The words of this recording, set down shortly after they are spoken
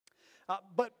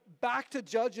But back to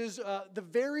Judges, the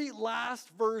very last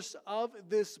verse of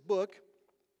this book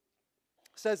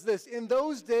says this: "In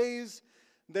those days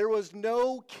there was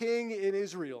no king in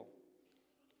Israel.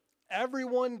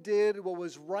 Everyone did what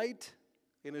was right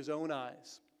in his own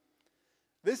eyes."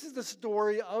 This is the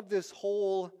story of this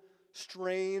whole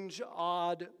strange,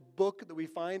 odd book that we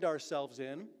find ourselves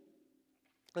in.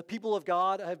 The people of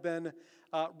God have been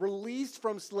released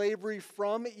from slavery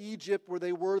from Egypt, where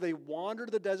they were. They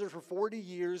wandered the desert for 40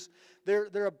 years.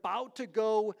 They're about to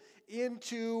go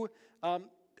into an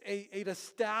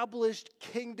established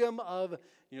kingdom of,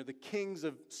 the kings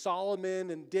of Solomon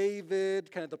and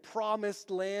David, kind of the promised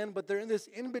land. But they're in this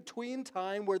in-between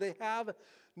time where they have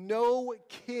no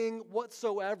king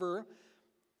whatsoever.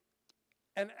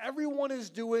 And everyone is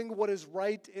doing what is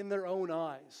right in their own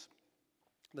eyes.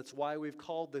 That's why we've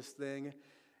called this thing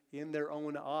 "In Their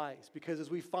Own Eyes." Because as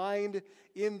we find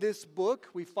in this book,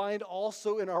 we find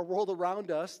also in our world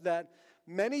around us that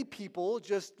many people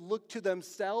just look to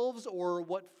themselves or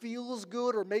what feels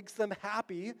good or makes them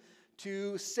happy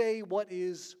to say what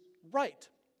is right.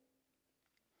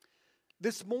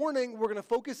 This morning, we're going to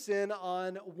focus in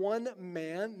on one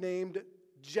man named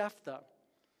Jephthah.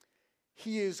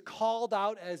 He is called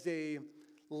out as a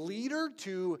leader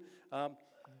to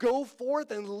go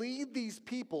forth and lead these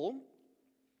people.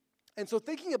 And so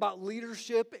thinking about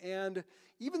leadership, and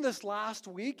even this last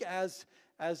week as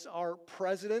our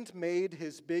president made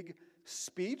his big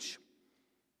speech,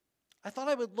 I thought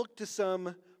I would look to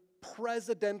some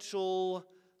presidential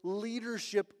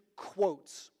leadership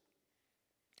quotes.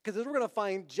 Because as we're going to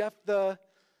find, Jephthah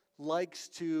likes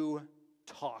to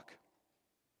talk.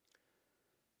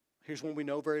 Here's one we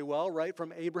know very well, right?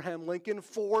 From Abraham Lincoln: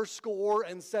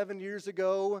 77 years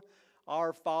ago,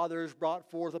 our fathers brought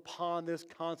forth upon this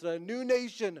continent a new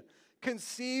nation,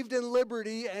 conceived in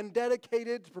liberty and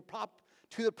dedicated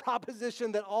to the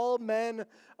proposition that all men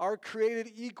are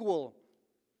created equal.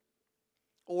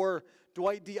 Or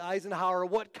Dwight D. Eisenhower: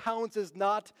 "What counts is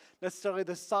not necessarily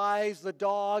the size of the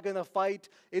dog in the fight,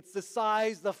 it's the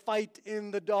size of the fight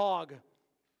in the dog."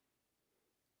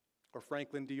 Or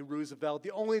Franklin D. Roosevelt: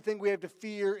 "The only thing we have to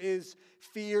fear is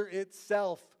fear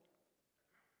itself."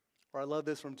 Or I love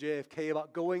this from JFK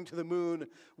about going to the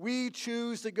moon: "We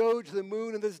choose to go to the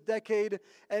moon in this decade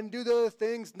and do the other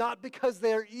things not because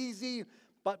they are easy,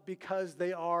 but because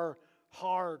they are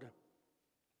hard."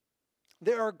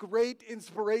 There are great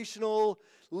inspirational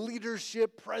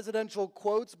leadership presidential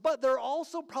quotes, but there are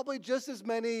also probably just as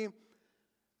many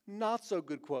not so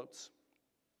good quotes.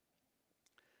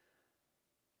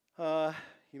 You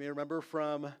may remember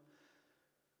from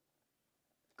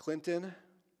Clinton,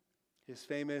 his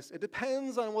famous, "It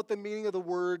depends on what the meaning of the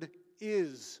word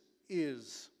is."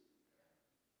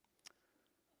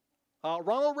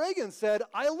 Ronald Reagan said,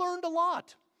 "I learned a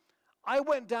lot. I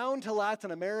went down to Latin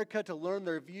America to learn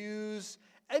their views,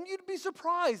 and you'd be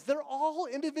surprised, they're all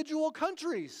individual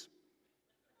countries."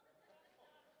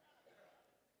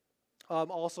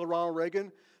 Also Ronald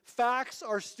Reagan: "Facts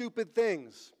are stupid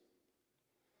things."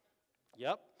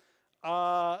 Yep.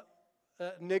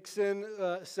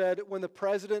 Nixon said, "When the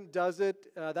president does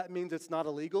it, that means it's not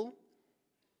illegal."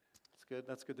 That's good.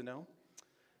 That's good to know.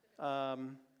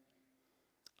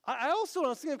 I also, when I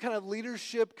was thinking of kind of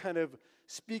leadership, kind of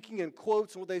speaking in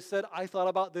quotes and what they said, I thought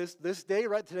about this day,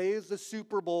 right? Today is the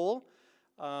Super Bowl.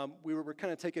 We were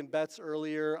kind of taking bets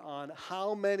earlier on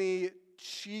how much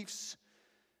Chiefs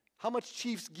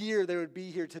gear there would be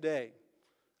here today.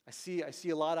 I see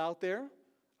a lot out there.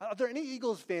 Are there any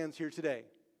Eagles fans here today?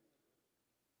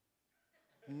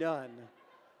 None.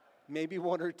 Maybe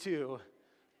one or two.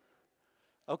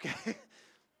 Okay.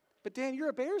 But Dan, you're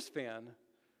a Bears fan.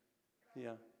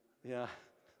 Yeah.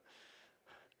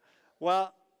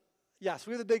 Well, yes,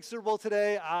 we have the big Super Bowl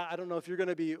today. I don't know if you're going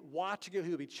to be watching it, who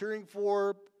you'll be cheering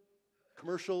for,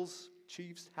 commercials,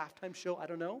 Chiefs, halftime show, I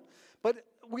don't know. But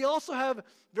we also have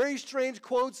very strange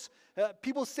quotes,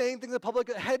 people saying things in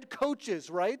public, head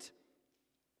coaches, right?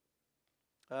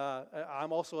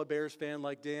 I'm also a Bears fan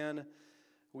like Dan.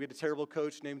 We had a terrible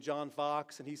coach named John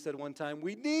Fox, and he said one time,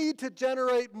 "We need to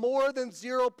generate more than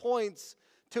 0 points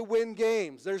to win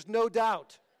games." There's no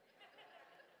doubt.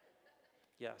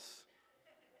 Yes.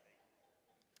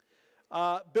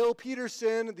 Bill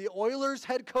Peterson, the Oilers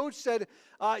head coach, said,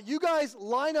 "You guys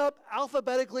line up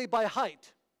alphabetically by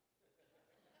height."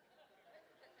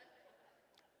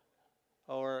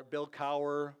 Or Bill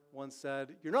Cowher once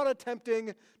said, "You're not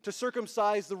attempting to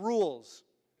circumcise the rules."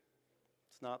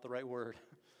 It's not the right word.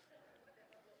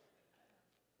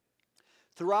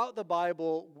 Throughout the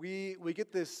Bible, we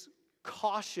get this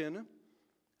caution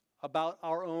about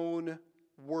our own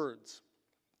words.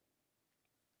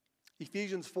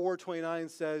 Ephesians 4:29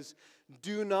 says,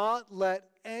 "Do not let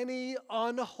any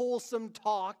unwholesome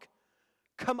talk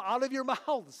come out of your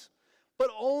mouths,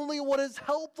 but only what is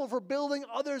helpful for building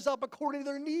others up according to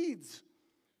their needs."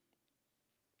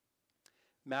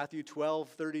 Matthew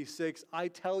 12:36, "I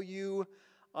tell you,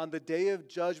 on the day of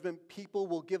judgment, people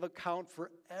will give account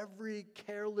for every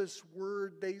careless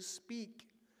word they speak."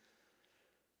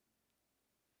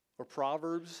 Or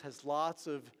Proverbs has lots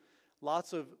of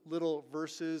little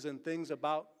verses and things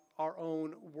about our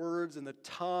own words and the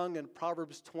tongue. And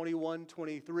Proverbs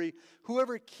 21:23,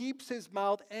 "Whoever keeps his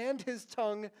mouth and his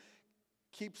tongue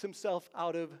keeps himself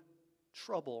out of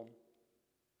trouble."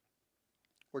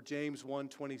 Or James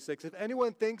 1:26, "If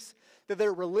anyone thinks that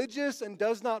they're religious and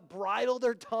does not bridle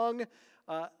their tongue,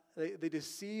 they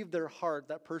deceive their heart.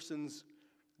 That person's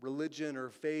religion or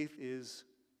faith is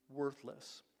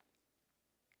worthless."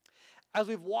 As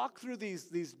we've walked through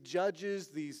these judges,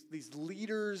 these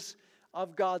leaders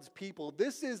of God's people,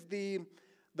 this is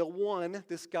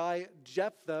this guy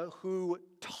Jephthah, who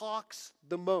talks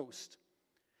the most.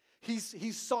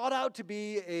 He's sought out to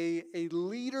be a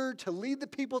leader, to lead the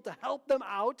people, to help them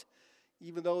out,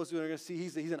 even though, as we're going to see,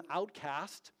 he's an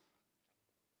outcast.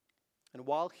 And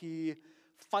while he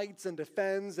fights and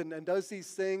defends and does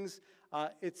these things,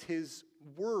 it's his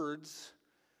words,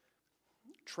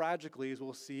 tragically, as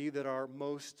we'll see, that are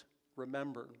most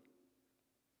remembered.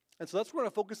 And so that's what we're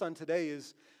going to focus on today,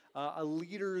 is a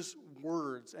leader's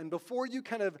words. And before you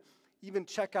kind of even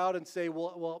check out and say,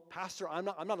 well, Pastor, I'm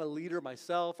not a leader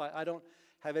myself. I don't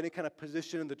have any kind of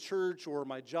position in the church or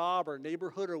my job or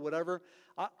neighborhood or whatever.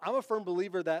 I'm a firm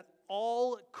believer that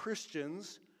all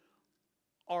Christians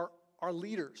are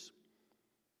leaders.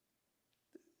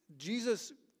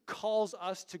 Jesus calls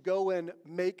us to go and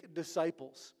make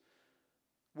disciples.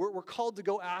 We're called to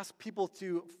go ask people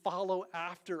to follow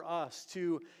after us,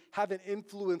 to have an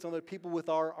influence on other people with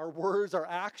our words, our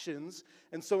actions.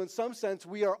 And so in some sense,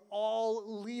 we are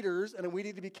all leaders, and we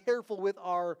need to be careful with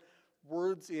our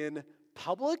words in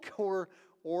public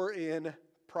or in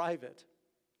private.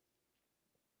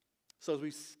 So as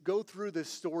we go through this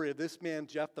story of this man,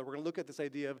 Jephthah, we're going to look at this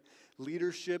idea of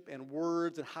leadership and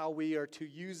words and how we are to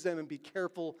use them and be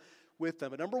careful with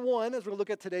them. And number one, as we're going to look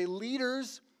at today,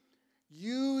 leaders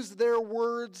use their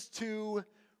words to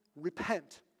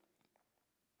repent.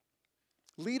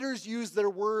 Leaders use their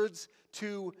words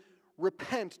to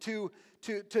repent, to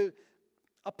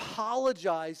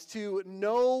apologize, to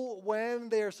know when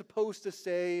they are supposed to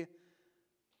say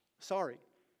sorry.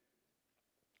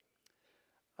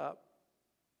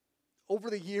 Over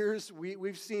the years,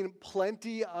 we've seen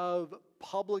plenty of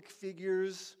public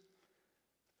figures,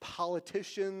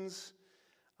 politicians,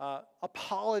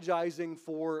 apologizing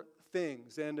for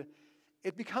things. And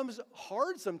it becomes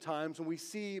hard sometimes when we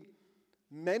see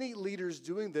many leaders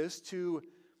doing this to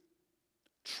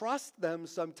trust them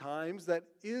sometimes. That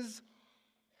is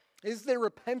their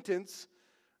repentance,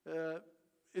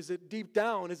 is it deep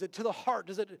down? Is it to the heart?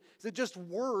 Is it just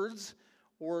words?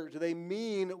 Or do they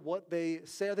mean what they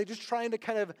say? Are they just trying to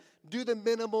kind of do the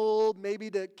minimal, maybe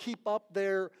to keep up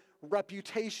their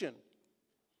reputation?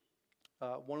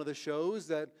 One of the shows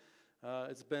that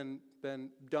it's been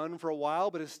done for a while,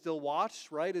 but is still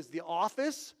watched, right, is The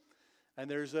Office. And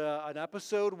there's an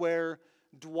episode where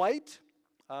Dwight,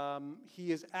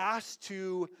 he is asked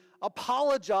to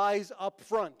apologize up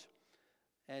front.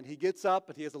 And he gets up,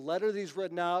 and he has a letter that he's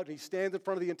written out, and he stands in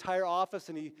front of the entire office,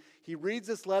 and he reads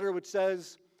this letter, which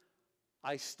says,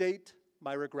 "I state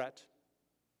my regret."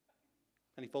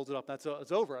 And he folds it up, and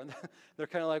it's over. And they're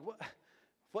kind of like,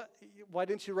 what? Why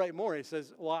didn't you write more? He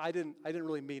says, "Well, I didn't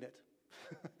really mean it."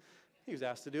 He was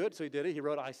asked to do it, so he did it. He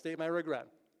wrote, "I state my regret."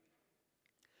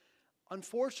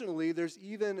 Unfortunately, there's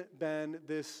even been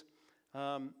this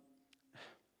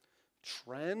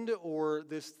trend, or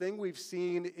this thing we've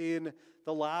seen in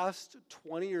the last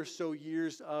 20 or so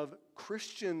years of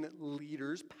Christian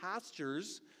leaders,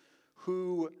 pastors,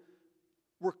 who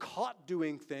were caught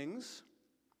doing things,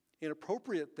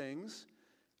 inappropriate things,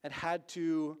 and had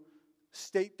to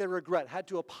state their regret, had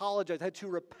to apologize, had to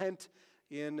repent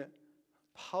in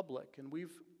public. And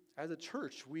as a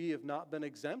church, we have not been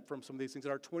exempt from some of these things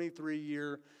in our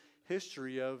 23-year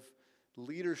history of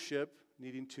leadership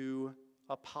needing to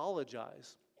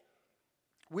apologize.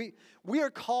 We are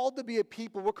called to be a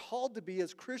people, we're called to be,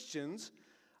 as Christians,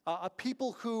 a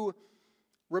people who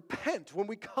repent. When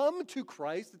we come to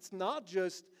Christ, it's not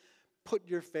just put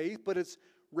your faith, but it's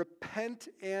repent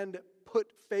and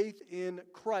put faith in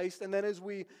Christ. And then as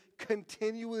we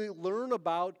continually learn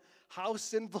about how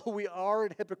sinful we are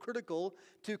and hypocritical,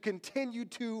 to continue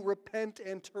to repent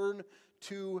and turn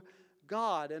to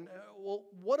God. And well,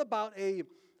 what about a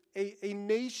a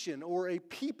nation or a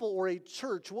people or a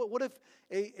church, what if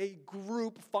a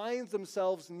group finds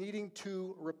themselves needing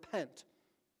to repent?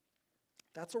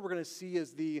 That's what we're going to see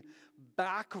as the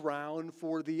background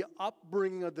for the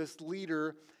upbringing of this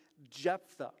leader,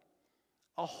 Jephthah.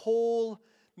 A whole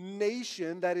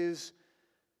nation that is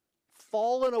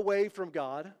fallen away from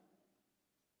God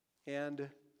and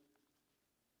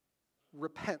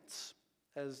repents,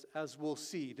 as we'll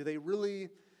see. Do they really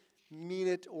mean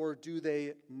it or do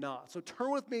they not? So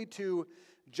turn with me to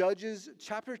Judges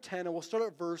chapter 10, and we'll start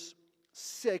at verse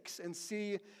 6 and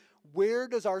see where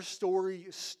does our story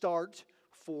start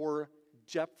for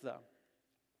Jephthah.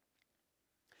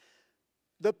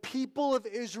 The people of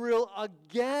Israel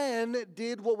again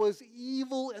did what was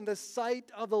evil in the sight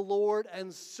of the Lord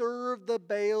and served the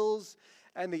Baals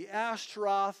and the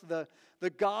Ashtaroth, the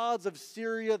gods of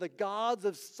Syria, the gods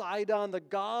of Sidon, the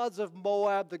gods of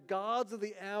Moab, the gods of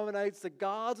the Ammonites, the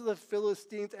gods of the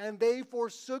Philistines, and they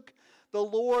forsook the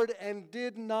Lord and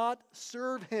did not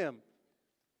serve him.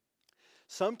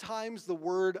 Sometimes the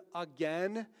word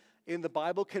again in the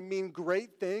Bible can mean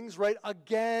great things, right?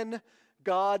 Again,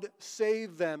 God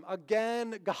saved them.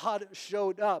 Again, God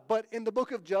showed up. But in the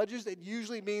book of Judges, it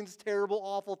usually means terrible,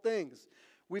 awful things.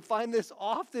 We find this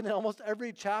often in almost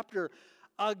every chapter.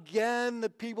 Again, the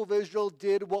people of Israel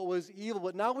did what was evil.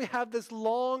 But now we have this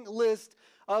long list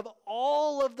of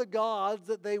all of the gods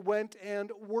that they went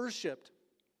and worshiped.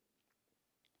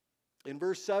 In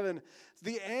verse 7,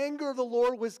 the anger of the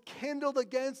Lord was kindled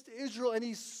against Israel, and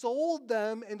he sold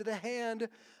them into the hand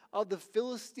of the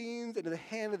Philistines, into the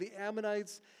hand of the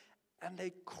Ammonites, and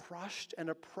they crushed and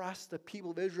oppressed the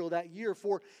people of Israel that year.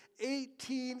 For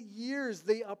 18 years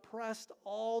they oppressed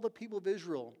all the people of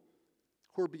Israel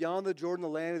who were beyond the Jordan, the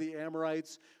land of the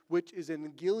Amorites, which is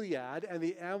in Gilead. And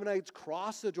the Ammonites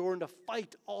crossed the Jordan to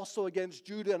fight also against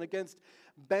Judah and against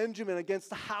Benjamin, against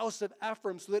the house of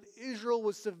Ephraim, so that Israel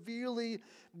was severely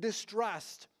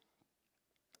distressed.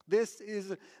 This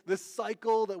is the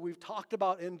cycle that we've talked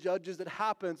about in Judges that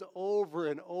happens over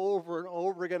and over and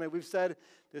over again. And we've said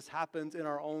this happens in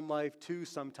our own life too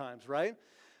sometimes, right?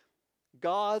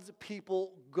 God's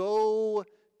people go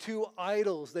to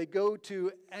idols. They go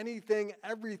to anything,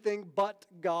 everything but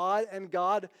God, and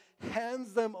God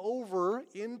hands them over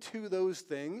into those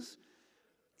things,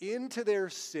 into their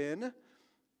sin.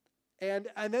 And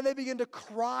then they begin to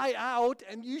cry out,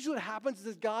 and usually what happens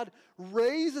is God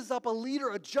raises up a leader,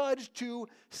 a judge, to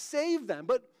save them.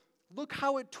 But look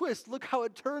how it twists. Look how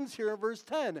it turns here in verse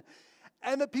 10.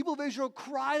 And the people of Israel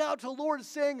cried out to the Lord,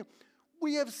 saying,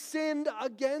 "We have sinned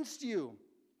against you,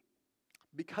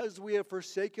 because we have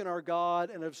forsaken our God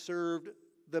and have served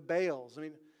the Baals." I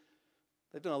mean,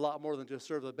 they've done a lot more than just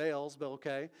serve the Baals, but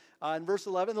okay. In verse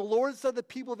 11, the Lord said to the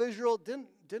people of Israel,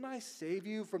 Didn't I save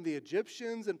you from the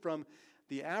Egyptians and from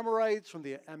the Amorites, from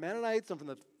the Ammonites, and from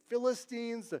the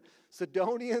Philistines, the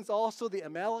Sidonians, also the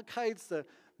Amalekites, the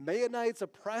Maonites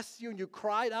oppressed you, and you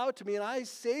cried out to me, and I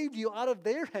saved you out of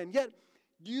their hand. Yet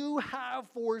you have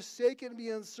forsaken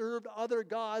me and served other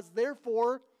gods.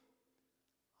 Therefore,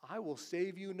 I will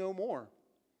save you no more.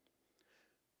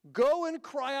 Go and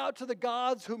cry out to the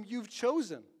gods whom you've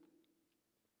chosen.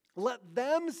 Let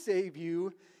them save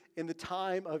you in the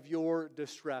time of your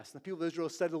distress. And the people of Israel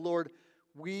said to the Lord,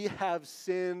 "We have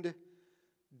sinned.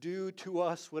 Do to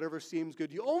us whatever seems good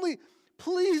to you. Only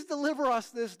please deliver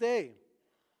us this day."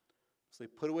 So they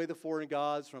put away the foreign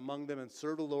gods from among them and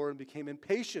served the Lord and became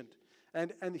impatient.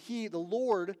 And he, the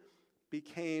Lord,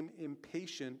 became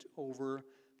impatient over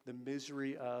the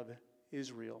misery of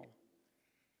Israel.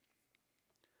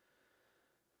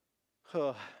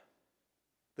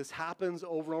 This happens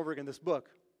over and over again in this book.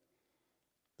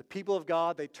 The people of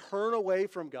God, they turn away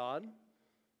from God.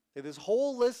 They have this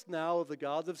whole list now of the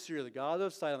gods of Syria, the god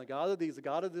of Sidon, the god of these, the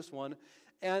god of this one.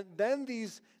 And then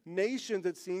these nations,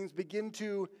 it seems, begin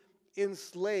to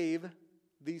enslave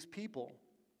these people,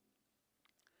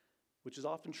 which is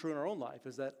often true in our own life,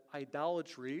 is that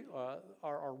idolatry,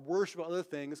 our worship of other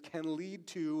things, can lead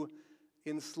to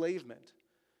enslavement.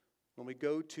 When we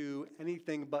go to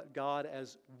anything but God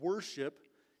as worship,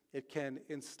 it can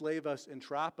enslave us,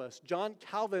 entrap us. John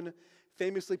Calvin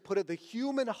famously put it, the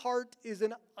human heart is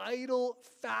an idol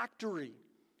factory,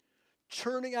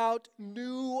 churning out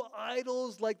new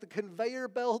idols like the conveyor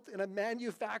belt in a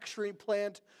manufacturing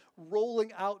plant,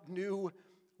 rolling out new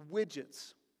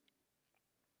widgets.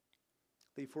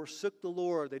 They forsook the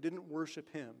Lord. They didn't worship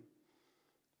him.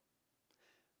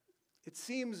 It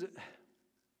seems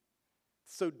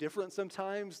so different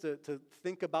sometimes to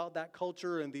think about that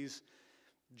culture and these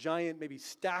giant maybe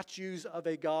statues of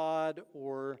a god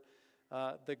or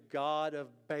the god of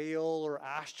Baal or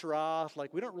Ashtaroth.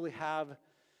 Like we don't really have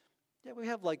Yeah, we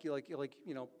have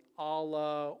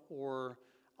Allah or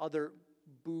other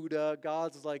Buddha,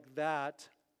 gods like that.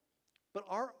 But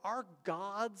our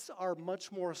gods are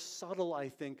much more subtle, I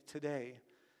think, today,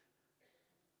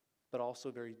 but also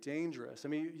very dangerous. I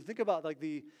mean, you think about like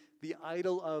the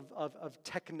idol of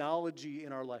technology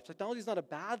in our life. Technology is not a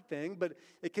bad thing, but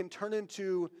it can turn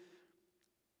into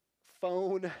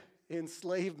phone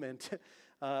enslavement,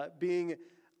 being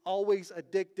always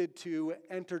addicted to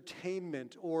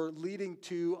entertainment, or leading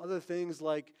to other things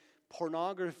like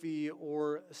pornography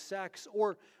or sex,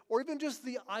 or even just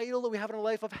the idol that we have in our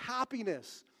life of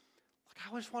happiness.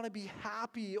 Like, I just want to be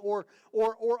happy, or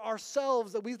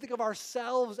ourselves, that we think of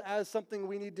ourselves as something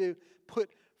we need to put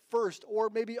first,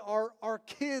 or maybe our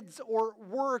kids, or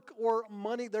work, or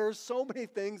money. There are so many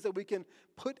things that we can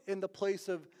put in the place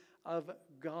of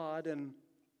God, and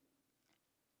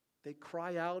they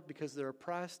cry out because they're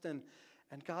oppressed, and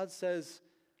God says,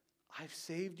 I've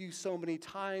saved you so many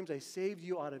times. I saved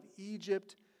you out of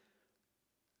Egypt.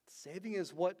 Saving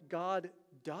is what God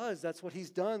does. That's what he's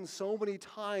done so many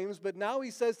times. But now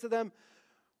he says to them,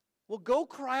 well, go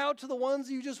cry out to the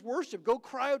ones you just worship. Go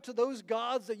cry out to those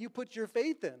gods that you put your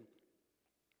faith in.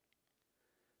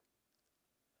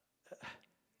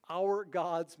 Our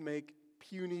gods make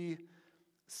puny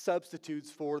substitutes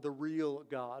for the real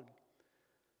God.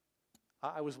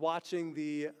 I was watching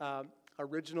the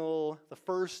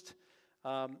first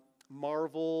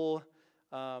Marvel,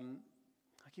 I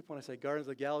keep wanting to say Guardians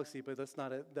of the Galaxy, but that's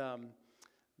not it.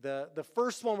 The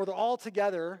first one where they're all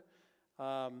together.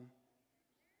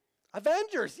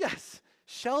 Avengers, yes.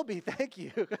 Shelby, thank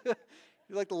you. You're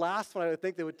like the last one I would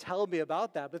think they would tell me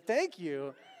about that, but thank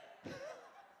you.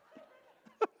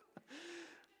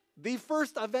 The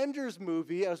first Avengers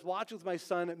movie, I was watching with my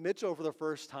son Mitchell for the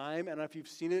first time. I don't know if you've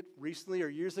seen it recently or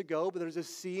years ago, but there's a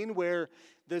scene where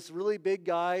this really big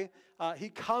guy,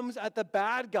 he comes at the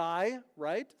bad guy,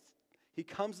 right? He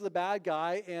comes to the bad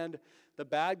guy, and the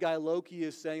bad guy, Loki,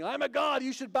 is saying, I'm a god,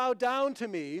 you should bow down to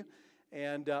me.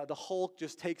 And the Hulk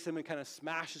just takes him and kind of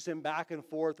smashes him back and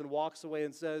forth and walks away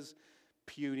and says,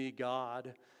 puny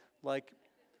god. Like,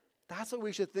 that's what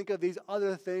we should think of these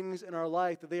other things in our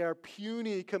life, that they are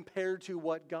puny compared to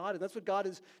what God is. That's what God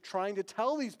is trying to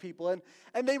tell these people.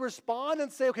 And they respond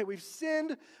and say, okay, we've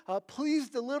sinned. Please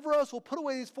deliver us. We'll put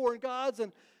away these foreign gods.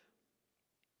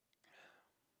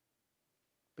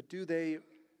 But do they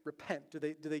repent? Do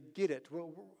they get it?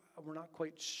 Well, we're not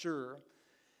quite sure.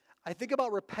 I think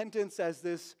about repentance as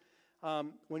this,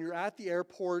 when you're at the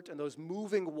airport and those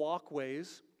moving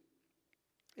walkways,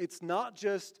 it's not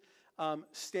just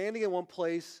standing in one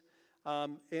place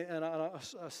and on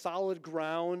a solid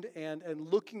ground and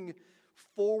looking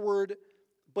forward,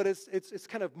 but it's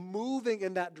kind of moving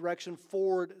in that direction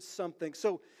forward something.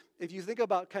 So if you think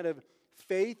about kind of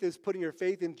faith is putting your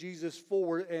faith in Jesus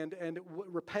forward, and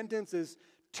repentance is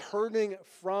turning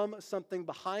from something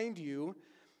behind you,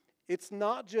 it's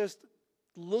not just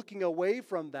looking away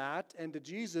from that and to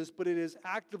Jesus, but it is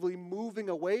actively moving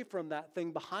away from that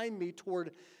thing behind me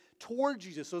toward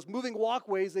Jesus. So those moving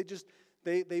walkways,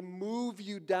 they move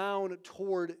you down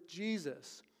toward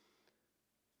Jesus.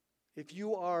 If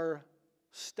you are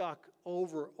stuck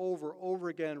over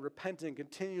again, repenting,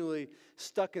 continually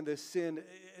stuck in this sin,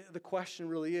 the question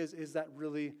really is that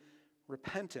really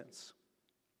repentance?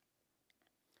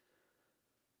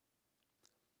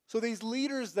 So these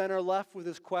leaders then are left with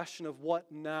this question of what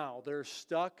now? They're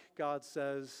stuck. God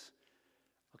says,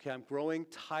 okay, I'm growing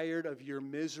tired of your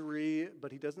misery,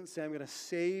 but he doesn't say I'm going to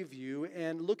save you.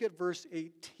 And look at verse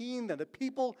 18 then.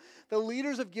 The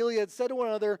leaders of Gilead said to one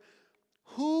another,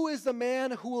 who is the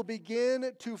man who will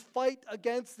begin to fight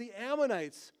against the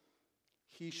Ammonites?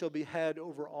 He shall be head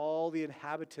over all the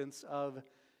inhabitants of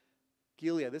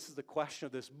Gilead. This is the question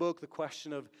of this book, the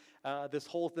question of this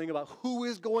whole thing about who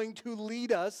is going to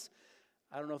lead us.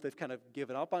 I don't know if they've kind of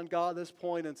given up on God at this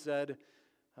point and said,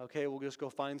 okay, we'll just go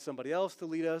find somebody else to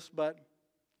lead us, but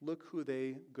look who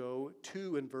they go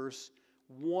to in verse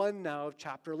 1 now of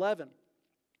chapter 11.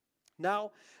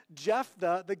 Now,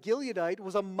 Jephthah the Gileadite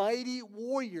was a mighty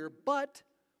warrior, but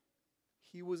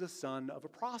he was a son of a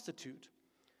prostitute.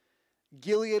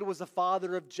 Gilead was the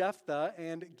father of Jephthah,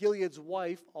 and Gilead's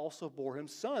wife also bore him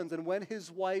sons. And when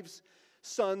his wife's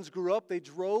sons grew up, they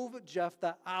drove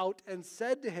Jephthah out and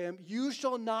said to him, you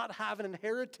shall not have an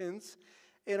inheritance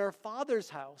in our father's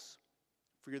house,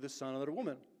 for you're the son of another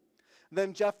woman.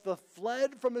 Then Jephthah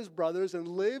fled from his brothers and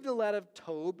lived in the land of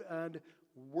Tob, and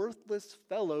worthless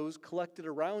fellows collected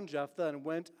around Jephthah and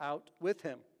went out with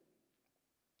him.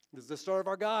 This is the story of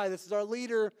our guy. This is our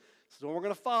leader. This is what we're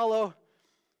going to follow.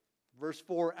 Verse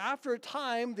 4, after a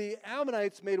time, the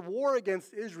Ammonites made war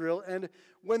against Israel, and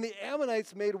when the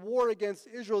Ammonites made war against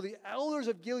Israel, the elders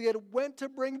of Gilead went to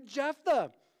bring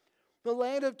Jephthah, the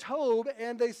land of Tob,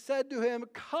 and they said to him,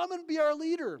 come and be our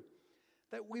leader,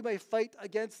 that we may fight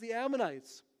against the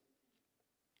Ammonites.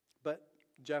 But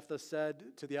Jephthah said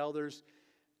to the elders,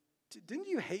 didn't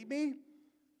you hate me?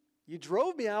 You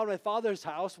drove me out of my father's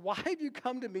house. Why have you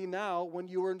come to me now when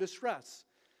you were in distress?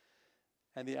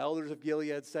 And the elders of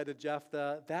Gilead said to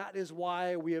Jephthah, that is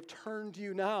why we have turned to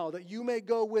you now, that you may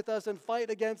go with us and fight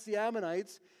against the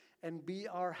Ammonites and be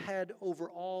our head over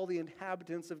all the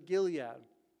inhabitants of Gilead.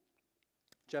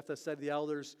 Jephthah said to the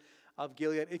elders of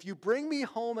Gilead, if you bring me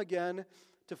home again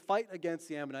to fight against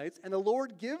the Ammonites, and the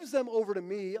Lord gives them over to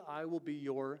me, I will be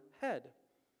your head.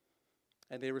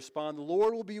 And they respond, the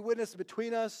Lord will be witness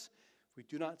between us if we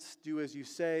do not do as you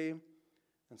say.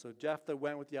 And so Jephthah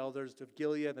went with the elders of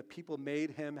Gilead, and the people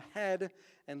made him head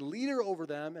and leader over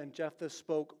them, and Jephthah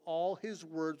spoke all his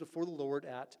words before the Lord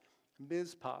at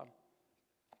Mizpah.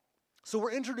 So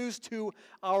we're introduced to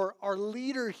our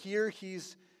leader here.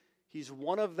 He's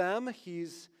one of them.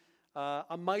 He's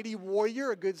a mighty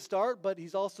warrior, a good start, but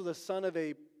he's also the son of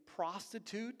a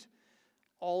prostitute.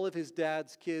 All of his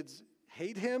dad's kids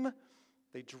hate him.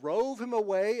 They drove him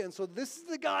away, and so this is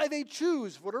the guy they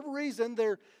choose. For whatever reason,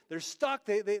 they're stuck.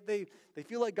 They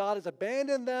feel like God has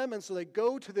abandoned them, and so they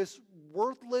go to this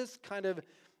worthless, kind of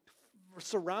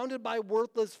surrounded by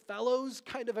worthless fellows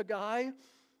kind of a guy.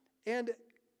 And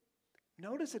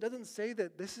notice it doesn't say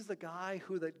that this is the guy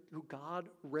who God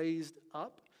raised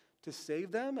up to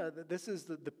save them. This is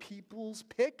the people's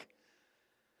pick.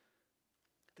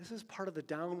 This is part of the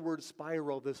downward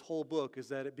spiral of this whole book, is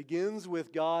that it begins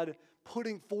with God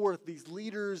putting forth these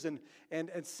leaders and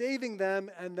saving them,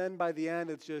 and then by the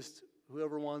end it's just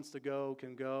whoever wants to go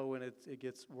can go, and it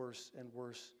gets worse and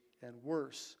worse and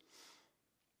worse.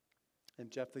 And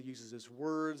Jephthah uses his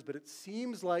words, but it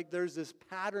seems like there's this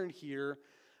pattern here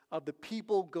of the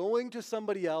people going to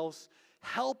somebody else,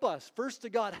 help us. First to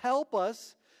God, help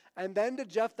us, and then to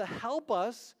Jephthah, help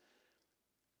us.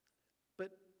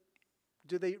 But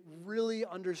do they really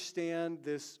understand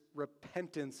this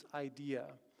repentance idea?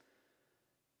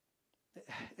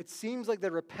 It seems like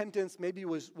their repentance maybe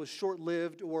was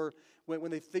short-lived, or when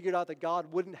they figured out that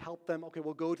God wouldn't help them, okay,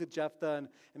 we'll go to Jephthah and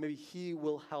maybe he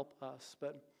will help us.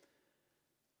 But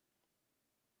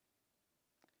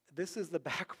this is the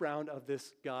background of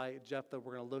this guy, Jephthah,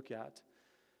 we're going to look at.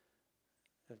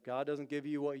 If God doesn't give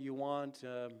you what you want,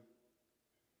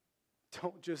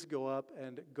 don't just go up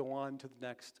and go on to the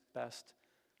next best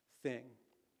thing.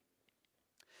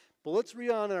 But let's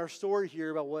read on in our story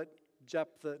here about what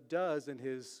Jephthah does in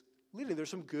his leading.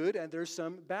 There's some good and there's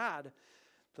some bad.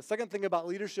 The second thing about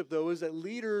leadership, though, is that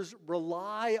leaders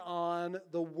rely on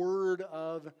the Word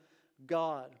of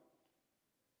God.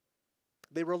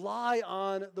 They rely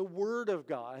on the Word of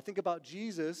God. I think about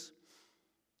Jesus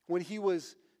when he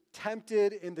was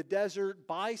tempted in the desert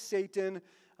by Satan,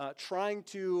 trying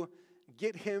to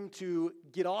get him to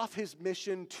get off his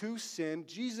mission to sin.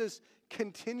 Jesus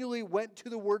continually went to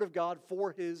the Word of God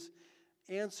for his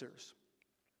answers.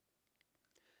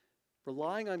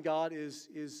 Relying on God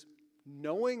is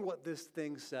knowing what this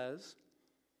thing says,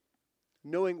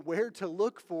 knowing where to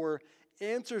look for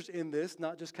answers in this,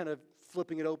 not just kind of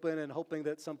flipping it open and hoping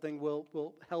that something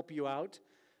will help you out,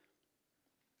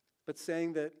 but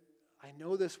saying that I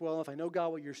know this well enough, I know, God,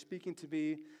 what you're speaking to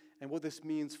me and what this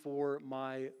means for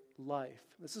my life.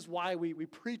 This is why we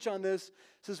preach on this.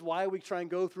 This is why we try and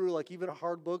go through like even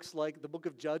hard books like the book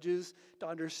of Judges to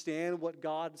understand what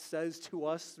God says to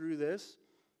us through this.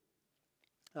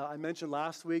 I mentioned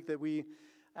last week that we,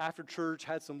 after church,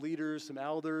 had some leaders, some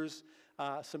elders,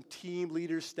 some team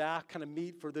leaders, staff kind of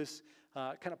meet for this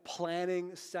kind of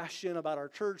planning session about our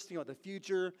church, thinking about the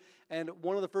future. And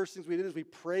one of the first things we did is we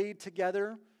prayed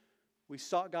together. We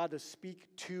sought God to speak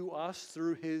to us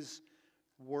through His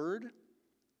Word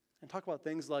and talk about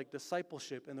things like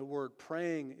discipleship in the Word,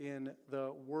 praying in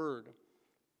the Word.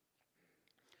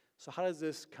 So how does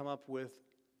this come up with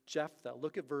Jephthah?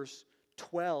 Look at verse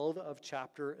 12 of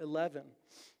chapter 11.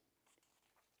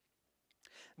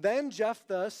 Then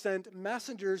Jephthah sent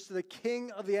messengers to the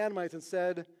king of the Ammonites and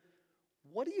said,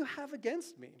 "What do you have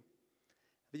against me,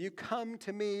 that you come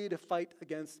to me to fight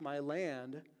against my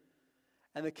land?"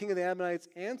 And the king of the Ammonites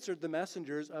answered the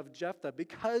messengers of Jephthah,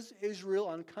 "Because Israel,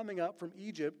 on coming up from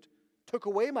Egypt, took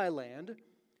away my land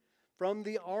from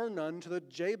the Arnon to the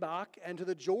Jabbok and to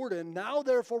the Jordan, now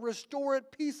therefore restore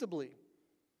it peaceably."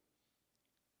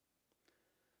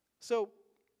 So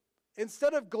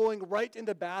instead of going right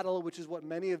into battle, which is what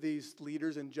many of these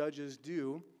leaders and judges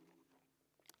do,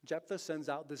 Jephthah sends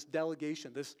out this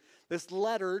delegation, this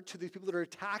letter to these people that are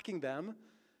attacking them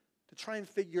to try and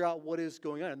figure out what is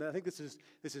going on. And I think this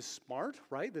is smart,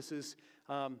 right? This is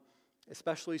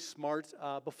especially smart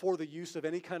before the use of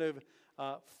any kind of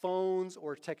phones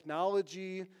or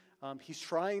technology. He's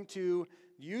trying to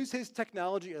use his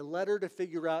technology, a letter, to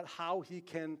figure out how he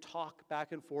can talk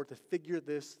back and forth to figure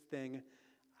this thing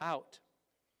out.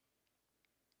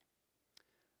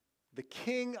 The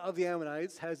king of the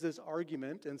Ammonites has this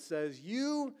argument and says,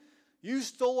 you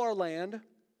stole our land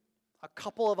a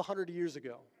couple of 100 years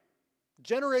ago.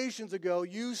 Generations ago,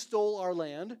 you stole our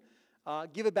land.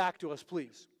 Give it back to us,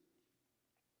 please.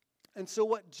 And so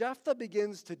what Jephthah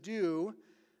begins to do,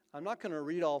 I'm not going to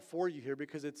read all for you here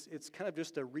because it's kind of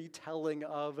just a retelling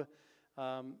of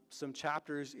some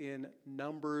chapters in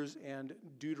Numbers and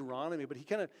Deuteronomy, but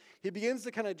he begins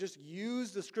to kind of just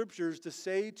use the scriptures to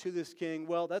say to this king,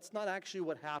 well, that's not actually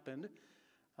what happened.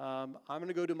 I'm going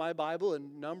to go to my Bible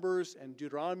in Numbers and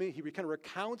Deuteronomy. He kind of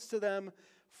recounts to them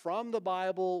from the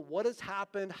Bible what has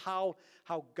happened, how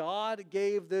God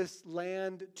gave this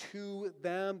land to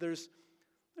them. There's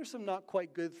some not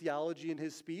quite good theology in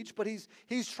his speech, but he's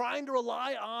trying to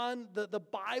rely on the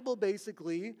Bible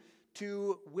basically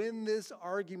to win this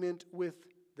argument with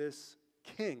this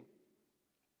king.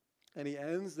 And he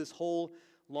ends this whole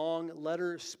long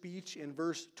letter speech in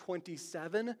verse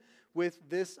 27 with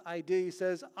this idea. He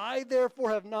says, I therefore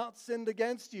have not sinned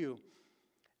against you,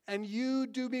 and you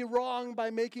do me wrong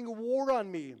by making war on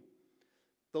me.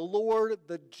 The Lord,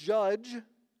 the judge,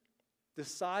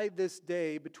 decide this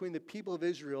day between the people of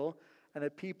Israel and the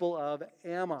people of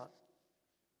Ammon.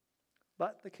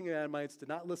 But the king of the Ammonites did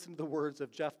not listen to the words of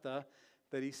Jephthah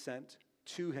that he sent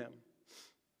to him.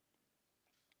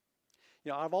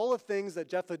 Out of all the things that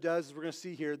Jephthah does, as we're going to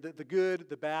see here, the good,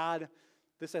 the bad,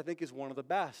 this I think is one of the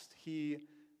best. He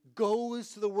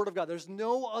goes to the word of God. There's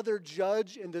no other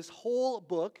judge in this whole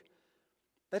book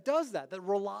that does that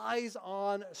relies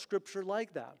on scripture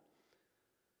like that.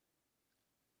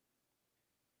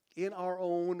 In our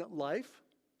own life,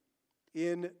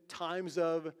 in times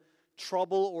of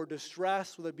trouble or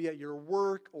distress, whether it be at your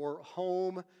work or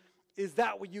home, is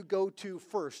that what you go to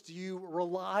first? Do you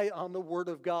rely on the Word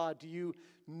of God? Do you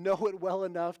know it well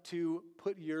enough to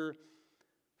put your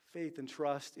faith and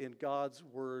trust in God's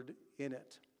Word in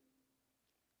it?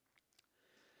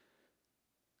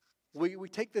 We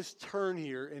take this turn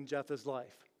here in Jephthah's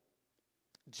life.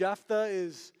 Jephthah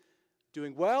is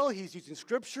doing well. He's using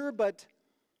Scripture, but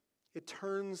it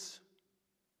turns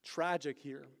tragic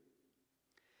here.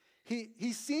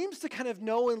 He seems to kind of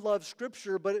know and love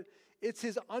Scripture, but it's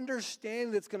his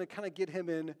understanding that's going to kind of get him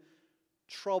in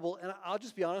trouble. And I'll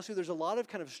just be honest with you, there's a lot of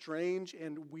kind of strange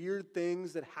and weird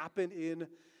things that happen in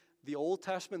the Old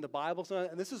Testament, the Bible,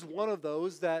 and this is one of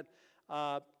those that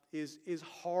is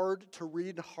hard to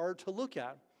read and hard to look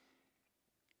at.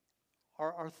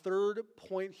 Our third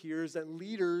point here is that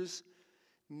leaders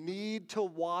need to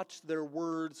watch their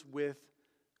words with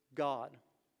God.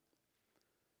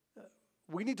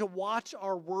 We need to watch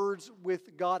our words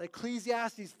with God.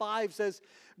 Ecclesiastes 5 says,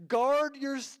 guard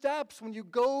your steps when you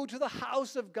go to the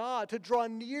house of God. To draw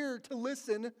near, to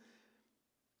listen,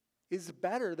 is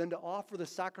better than to offer the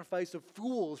sacrifice of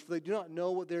fools, for they do not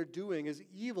know what they're doing is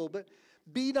evil. But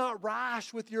be not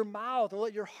rash with your mouth, and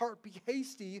let your heart be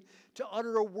hasty to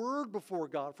utter a word before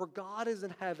God. For God is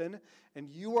in heaven, and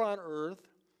you are on earth.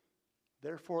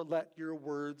 Therefore let your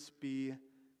words be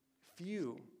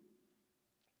few.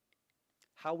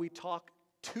 How we talk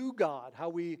to God, how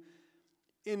we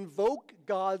invoke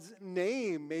God's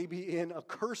name, maybe in a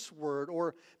curse word,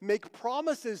 or make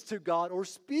promises to God, or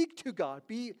speak to God.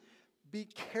 Be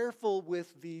careful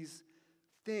with these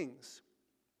things.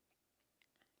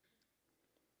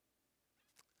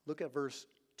 Look at verse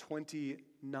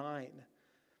 29.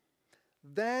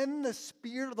 Then the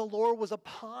Spirit of the Lord was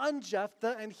upon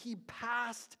Jephthah, and he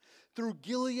passed through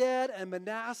Gilead and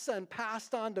Manasseh and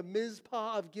passed on to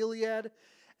Mizpah of Gilead.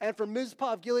 And from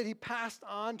Mizpah of Gilead, he passed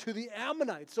on to the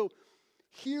Ammonites. So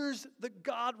here's the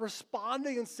God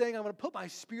responding and saying, I'm going to put my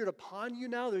Spirit upon you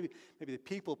now. Maybe the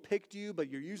people picked you,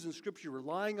 but you're using Scripture, you're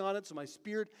relying on it, so my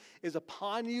Spirit is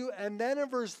upon you. And then in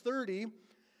verse 30,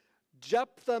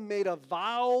 Jephthah made a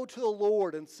vow to the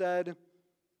Lord and said,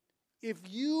 if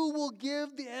you will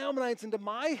give the Ammonites into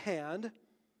my hand,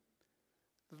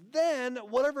 then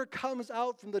whatever comes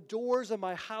out from the doors of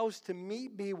my house to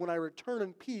meet me when I return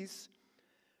in peace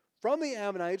from the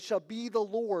Ammonites shall be the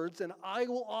Lord's, and I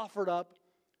will offer it up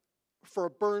for a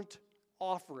burnt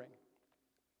offering.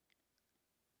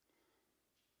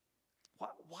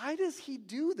 Why does he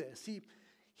do this?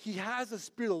 he has the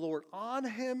Spirit of the Lord on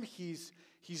him. He's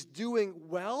doing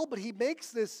well, but he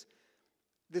makes this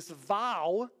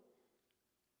vow.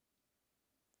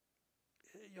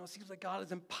 It seems like God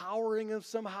is empowering him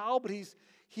somehow, but he's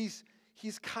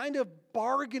kind of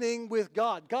bargaining with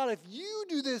God. God, if you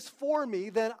do this for me,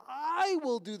 then I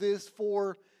will do this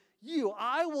for you.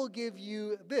 I will give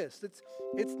you this.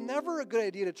 It's never a good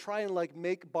idea to try and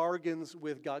make bargains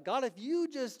with God. God, if you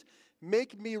just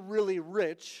make me really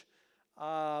rich,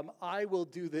 I will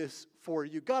do this for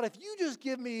you. God, if you just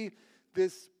give me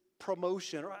this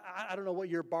promotion, or I don't know what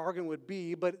your bargain would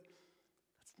be, but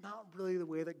that's not really the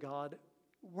way that God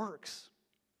works.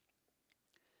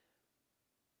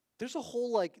 There's a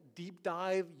whole deep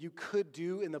dive you could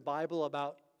do in the Bible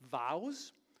about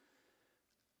vows.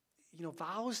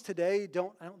 Vows today I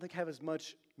don't think have as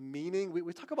much meaning.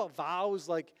 We talk about vows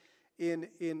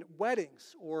in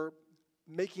weddings or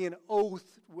making an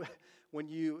oath when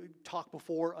you talk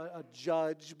before a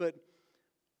judge, but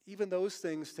even those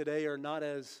things today are not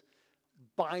as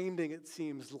binding, it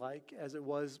seems like, as it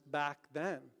was back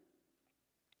then.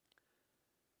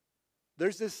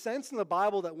 There's this sense in the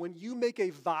Bible that when you make a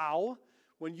vow,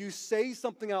 when you say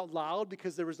something out loud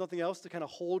because there was nothing else to kind of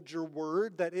hold your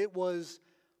word, that it was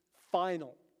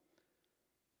final.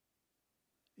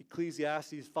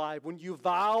 Ecclesiastes 5, when you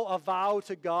vow a vow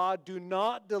to God, do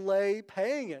not delay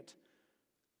paying it.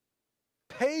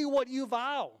 Pay what you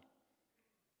vow.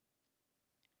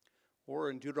 Or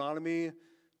in Deuteronomy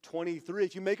 23,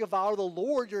 if you make a vow to the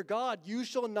Lord your God, you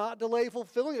shall not delay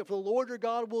fulfilling it, for the Lord your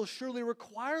God will surely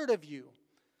require it of you.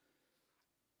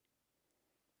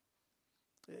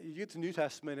 You get to New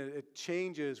Testament, it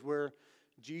changes where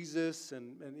Jesus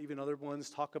and even other ones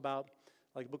talk about,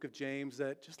 like the book of James,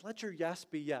 that just let your yes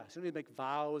be yes. You don't need to make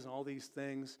vows and all these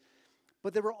things.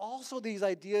 But there were also these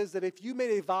ideas that if you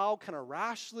made a vow kind of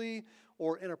rashly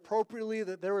or inappropriately,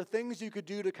 that there were things you could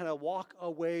do to kind of walk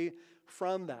away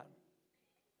from that.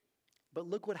 But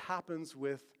look what happens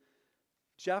with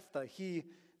Jephthah. He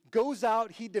goes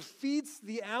out, he defeats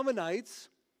the Ammonites,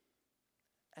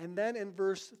 and then in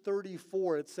verse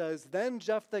 34 it says, then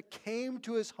Jephthah came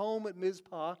to his home at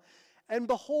Mizpah, and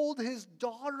behold, his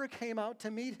daughter came out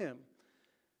to meet him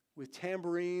with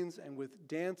tambourines and with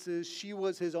dances. She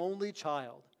was his only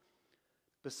child.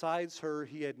 Besides her,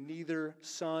 he had neither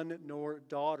son nor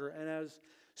daughter. And as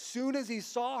soon as he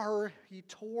saw her, he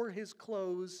tore his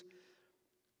clothes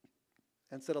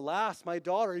and said, alas, my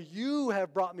daughter, you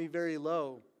have brought me very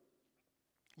low.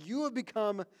 You have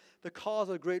become the cause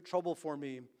of great trouble for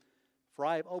me, for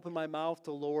I have opened my mouth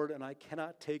to the Lord, and I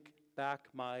cannot take back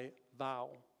my vow.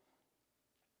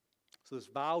 So this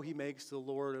vow he makes to the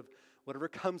Lord of whatever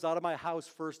comes out of my house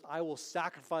first, I will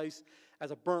sacrifice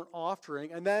as a burnt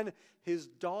offering. And then his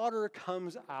daughter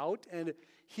comes out, and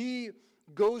he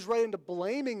goes right into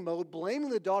blaming mode, blaming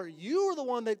the daughter. You are the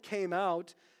one that came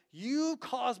out. You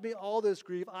caused me all this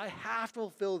grief. I have to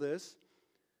fulfill this.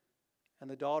 And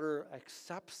the daughter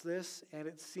accepts this, and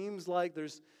it seems like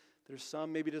there's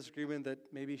some maybe disagreement that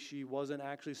maybe she wasn't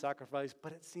actually sacrificed,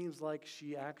 but it seems like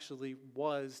she actually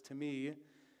was, to me,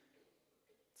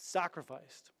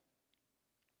 sacrificed.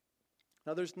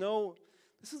 Now this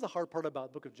is the hard part about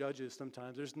the book of Judges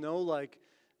sometimes. There's no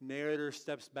narrator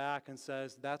steps back and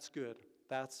says, that's good,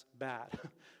 that's bad.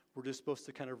 We're just supposed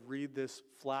to kind of read this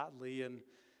flatly and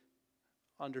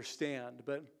understand.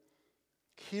 But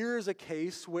here's a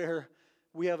case where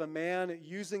we have a man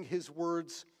using his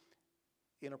words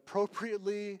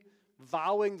inappropriately,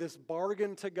 vowing this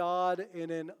bargain to God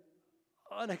in an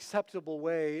unacceptable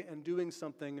way, and doing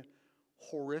something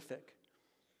horrific.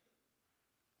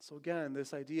 So again,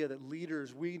 this idea that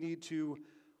leaders, we need to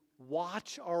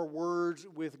watch our words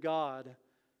with God.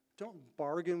 Don't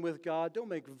bargain with God. Don't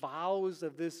make vows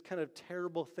of this kind of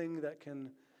terrible thing that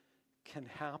can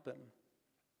happen.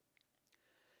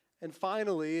 And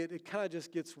finally, it kind of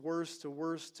just gets worse to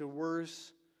worse to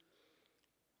worse.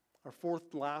 Our fourth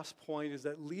and last point is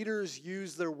that leaders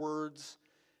use their words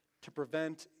to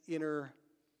prevent inner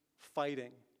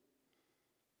fighting.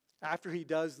 After he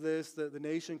does this, the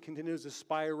nation continues to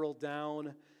spiral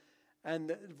down.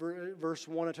 And verse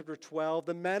 1 of chapter 12,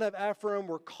 the men of Ephraim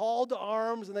were called to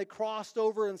arms, and they crossed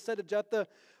over and said to Jephthah,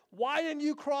 why didn't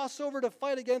you cross over to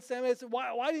fight against the Ammonites?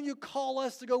 Why didn't you call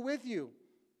us to go with you?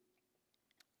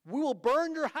 We will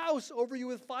burn your house over you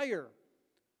with fire.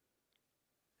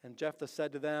 And Jephthah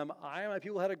said to them, I and my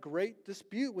people had a great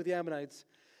dispute with the Ammonites.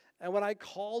 And when I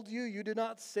called you, you did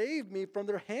not save me from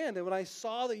their hand. And when I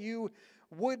saw that you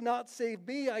would not save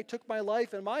me, I took my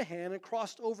life in my hand and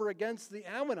crossed over against the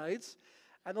Ammonites.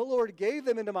 And the Lord gave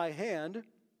them into my hand.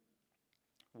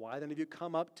 Why then have you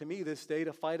come up to me this day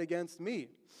to fight against me?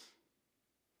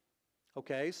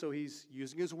 Okay, so he's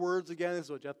using his words again. This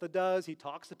is what Jephthah does. He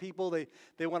talks to people.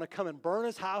 They want to come and burn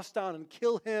his house down and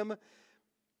kill him.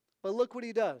 But look what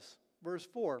he does. Verse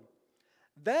 4.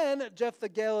 Then Jephthah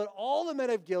gathered all the men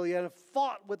of Gilead and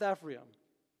fought with Ephraim.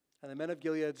 And the men of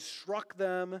Gilead struck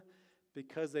them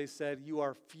because they said, "You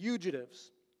are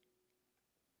fugitives."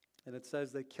 And it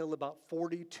says they killed about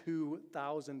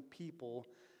 42,000 people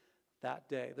that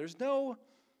day. There's no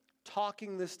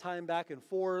talking this time back and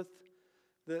forth.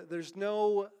 There's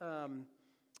no,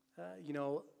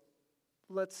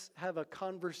 let's have a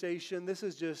conversation. This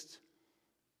is just,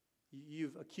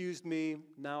 you've accused me,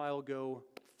 now I will go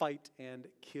fight and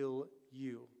kill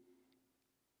you.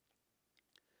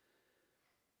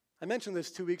 I mentioned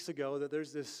this 2 weeks ago, that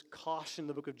there's this caution in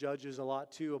the book of Judges a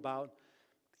lot too about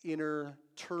inner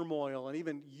turmoil and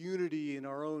even unity in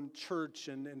our own church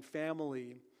and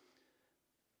family.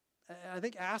 I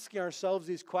think asking ourselves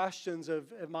these questions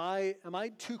of, am I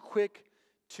too quick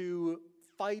to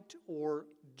fight or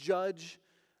judge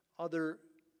other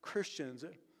Christians?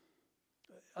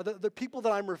 Are the people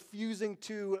that I'm refusing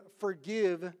to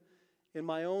forgive in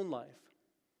my own life?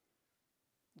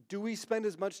 Do we spend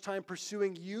as much time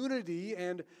pursuing unity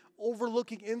and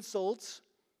overlooking insults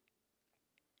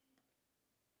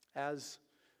as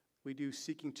we do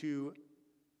seeking to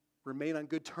remain on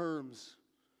good terms?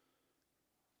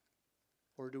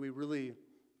 Or do we really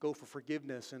go for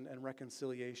forgiveness and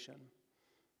reconciliation?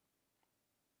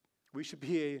 We should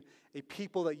be a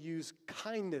people that use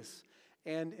kindness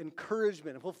and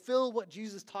encouragement and fulfill what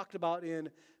Jesus talked about in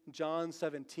John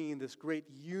 17, this great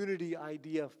unity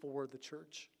idea for the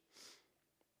church.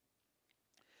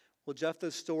 Well,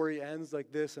 Jephthah's story ends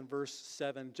like this in verse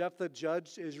 7. Jephthah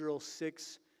judged Israel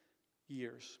 6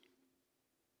 years.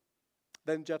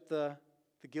 Then Jephthah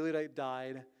the Gileadite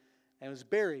died and was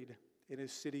buried in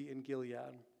his city in Gilead.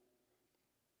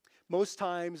 Most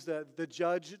times the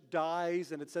judge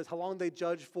dies and it says how long they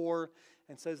judged for,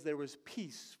 and says there was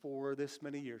peace for this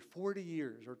many years, 40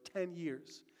 years or 10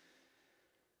 years.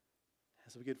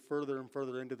 As we get further and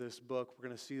further into this book, we're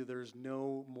going to see that there's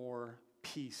no more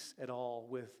peace at all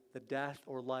with the death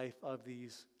or life of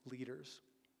these leaders.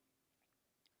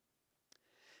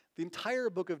 The entire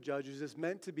book of Judges is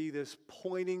meant to be this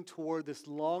pointing toward this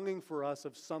longing for us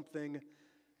of something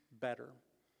better.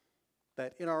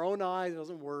 That in our own eyes it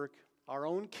doesn't work. Our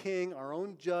own king, our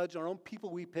own judge, our own people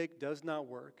we pick does not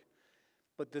work.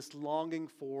 But this longing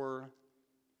for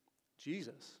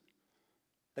Jesus.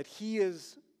 That he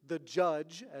is the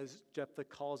judge, as Jephthah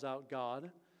calls out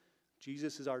God.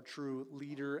 Jesus is our true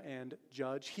leader and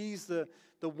judge. He's the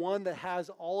one that has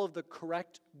all of the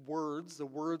correct words, the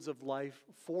words of life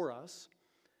for us.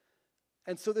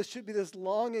 And so there should be this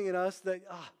longing in us that,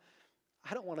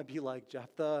 I don't want to be like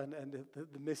Jephthah and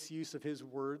the misuse of his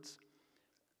words,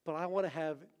 but I want to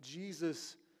have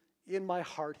Jesus in my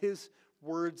heart, his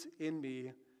words in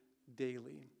me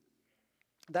daily.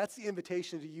 That's the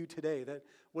invitation to you today, that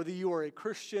whether you are a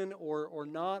Christian or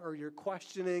not, or you're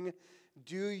questioning,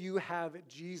 do you have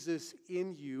Jesus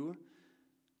in you,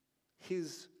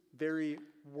 his very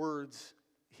words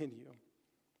in you?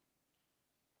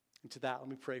 And to that, let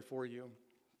me pray for you.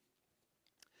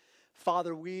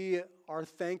 Father, we are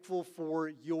thankful for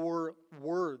your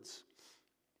words.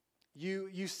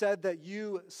 You said that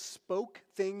you spoke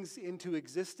things into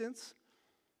existence.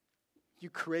 You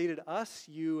created us.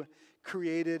 You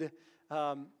created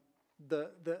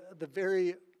the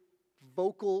very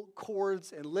vocal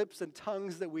cords and lips and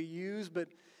tongues that we use. But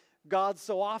God,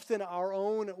 so often our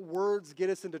own words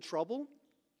get us into trouble.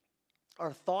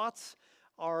 Our thoughts,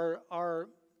 our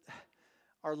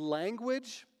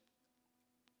language.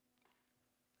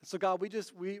 So God,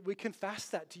 we confess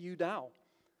that to you now.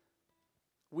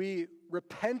 We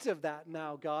repent of that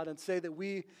now, God, and say that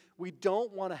we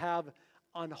don't want to have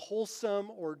unwholesome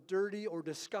or dirty or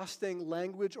disgusting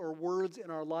language or words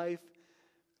in our life,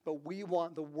 but we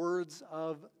want the words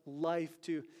of life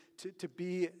to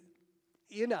be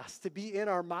in us, to be in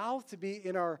our mouth, to be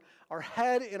in our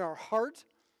head, in our heart.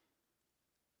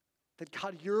 That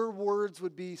God, your words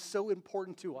would be so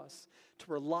important to us,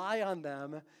 to rely on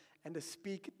them and to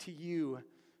speak to you,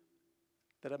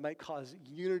 that it might cause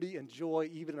unity and joy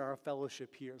even in our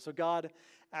fellowship here. So God,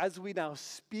 as we now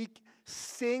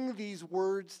sing these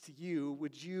words to you,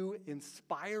 would you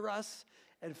inspire us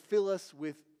and fill us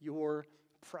with your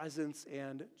presence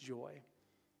and joy?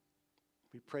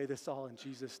 We pray this all in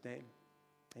Jesus' name.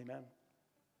 Amen.